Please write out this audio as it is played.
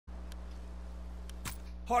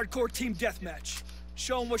Hardcore team deathmatch.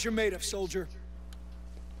 Show them what you're made of, soldier.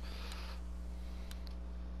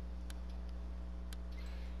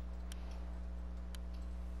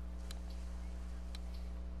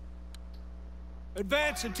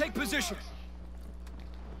 Advance and take position.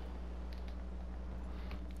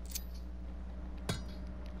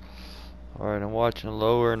 Alright, I'm watching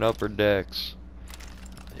lower and upper decks.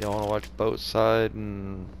 Y'all wanna watch boat side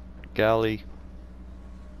and galley?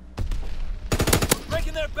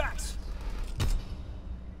 Breaking their backs.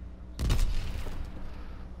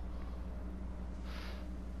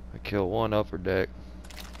 I kill one upper deck.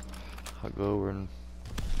 I'll go over and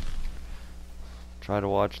try to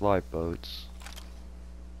watch lifeboats.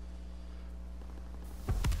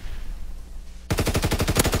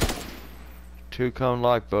 Two come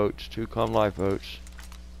lifeboats, two come lifeboats.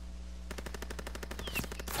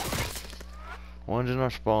 One's in our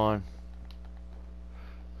spawn.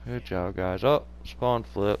 Good job, guys. Oh, spawn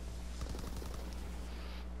flip.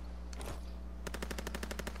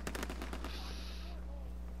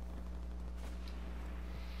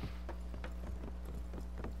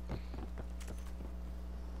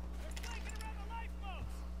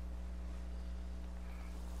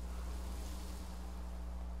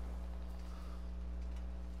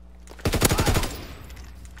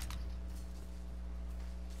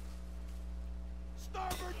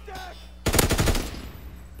 Starboard deck!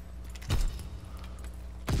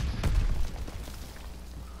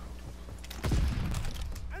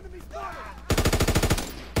 Enemy spotted!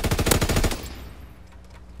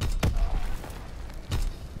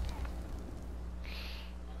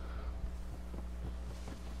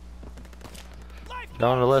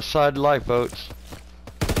 Down the left side, lifeboats.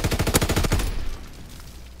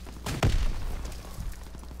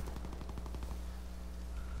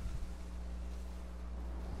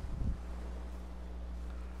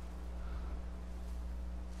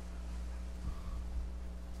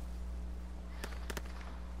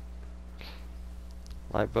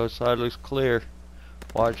 Lifeboat side looks clear.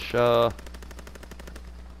 Watch, Recon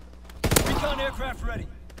aircraft ready.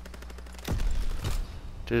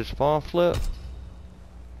 did it spawn flip?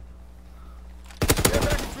 Air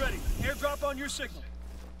package ready. Airdrop on your signal.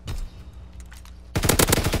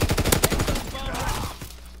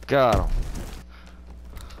 Got him.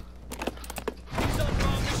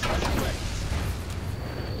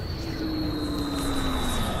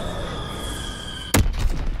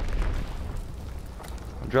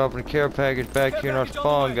 Dropping a care package back here in our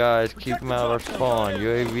spawn, guys. Keep them out of our spawn.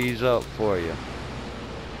 UAV's up for you.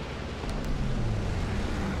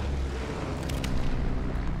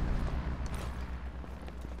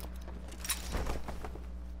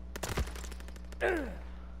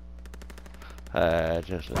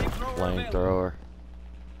 Just a flamethrower.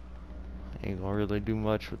 Ain't gonna really do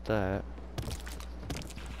much with that.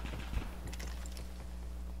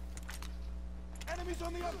 Enemies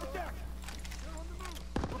on the upper deck.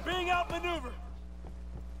 We're being outmaneuvered.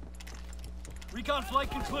 Recon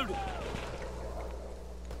flight concluded.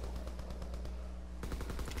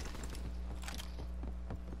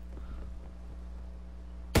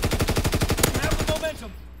 We have the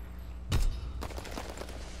momentum.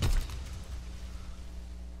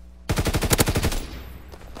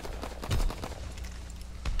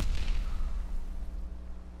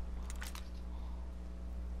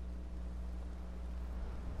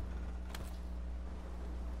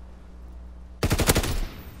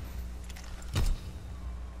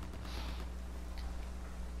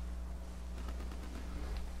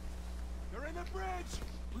 The bridge.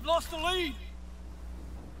 We've lost the lead.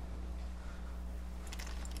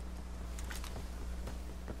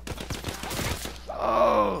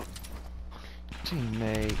 Oh,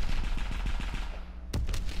 teammate.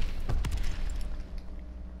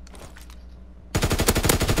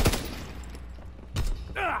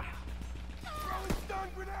 Throwing stun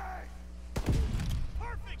grenade.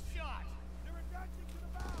 Perfect shot. They're advancing to the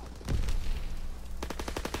bow.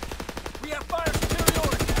 We have fire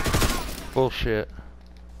superiority. Bullshit.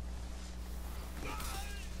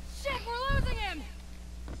 Shit, we're losing him!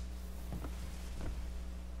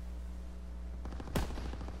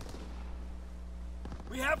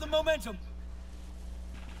 We have the momentum.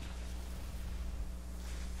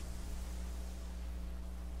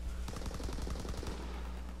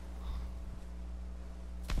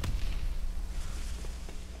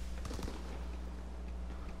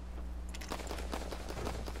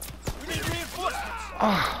 We need reinforcements.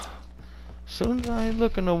 Ah. Soon as I ain't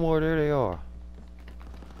looking no more, there they are.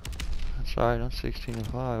 That's right, I'm 16 and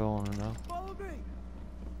 5 on it now. Follow me.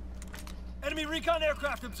 Enemy recon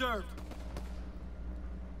aircraft observed.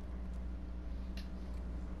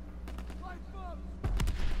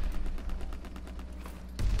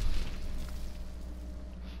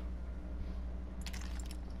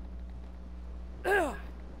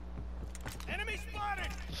 Enemy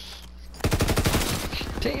spotted!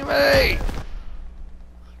 Teammate!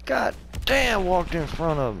 God damn, walked in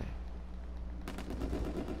front of me.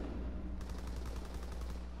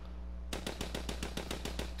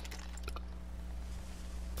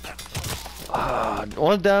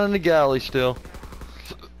 One down in the galley still.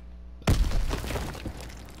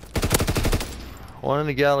 One in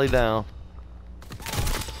the galley down.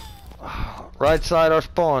 Right side our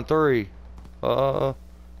spawn, 3.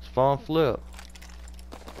 Spawn flip.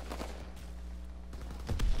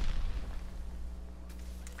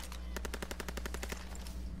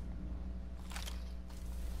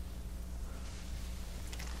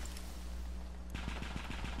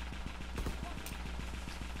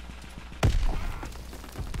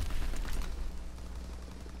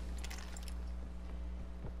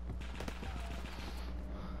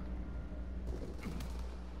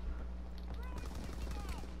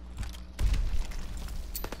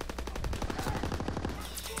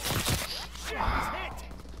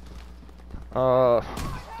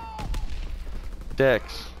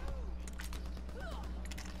 Dex.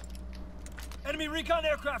 Enemy recon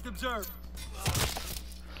aircraft observed.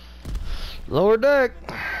 Lower deck.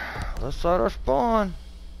 Left side our spawn.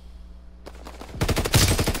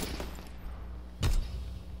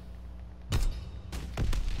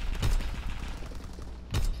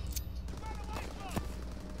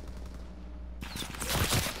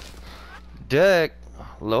 Deck.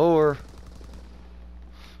 Lower.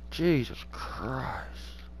 Jesus Christ.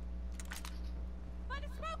 Find a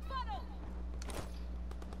smoke funnel!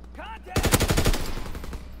 Contact!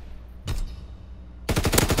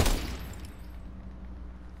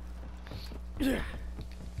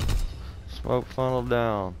 Smoke funnel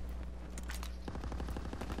down.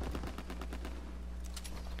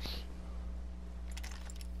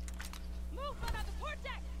 Movement on the port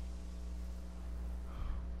deck!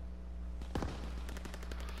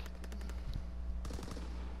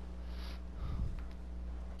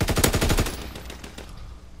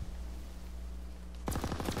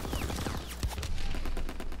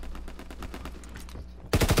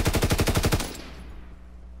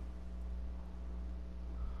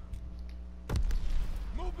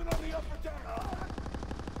 Movement on the upper deck!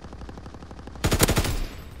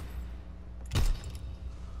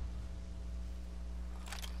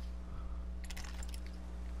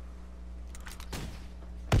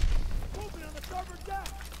 Movement on the starboard deck!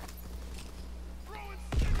 Throwing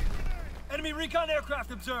sticky grenade! Enemy recon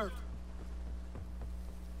aircraft observed.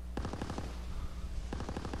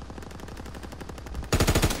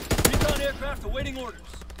 Recon aircraft awaiting orders.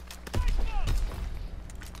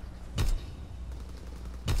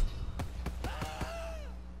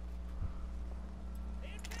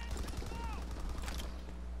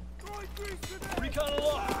 Recon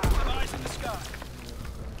aloft. Have eyes in the sky.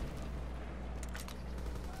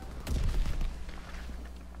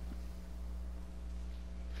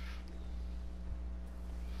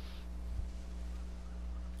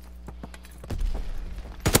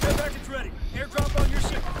 Air package ready. Airdrop on your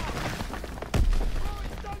ship.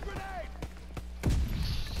 Stun grenade.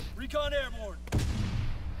 Recon airborne.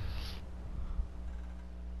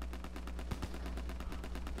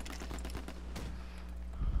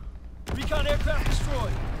 Recon aircraft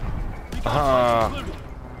destroyed. Recon flight concluded.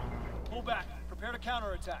 Pull back. Prepare to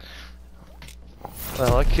counterattack.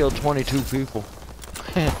 Well, I killed 22 people.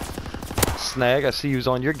 Snag, I see you was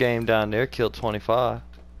on your game down there, killed 25.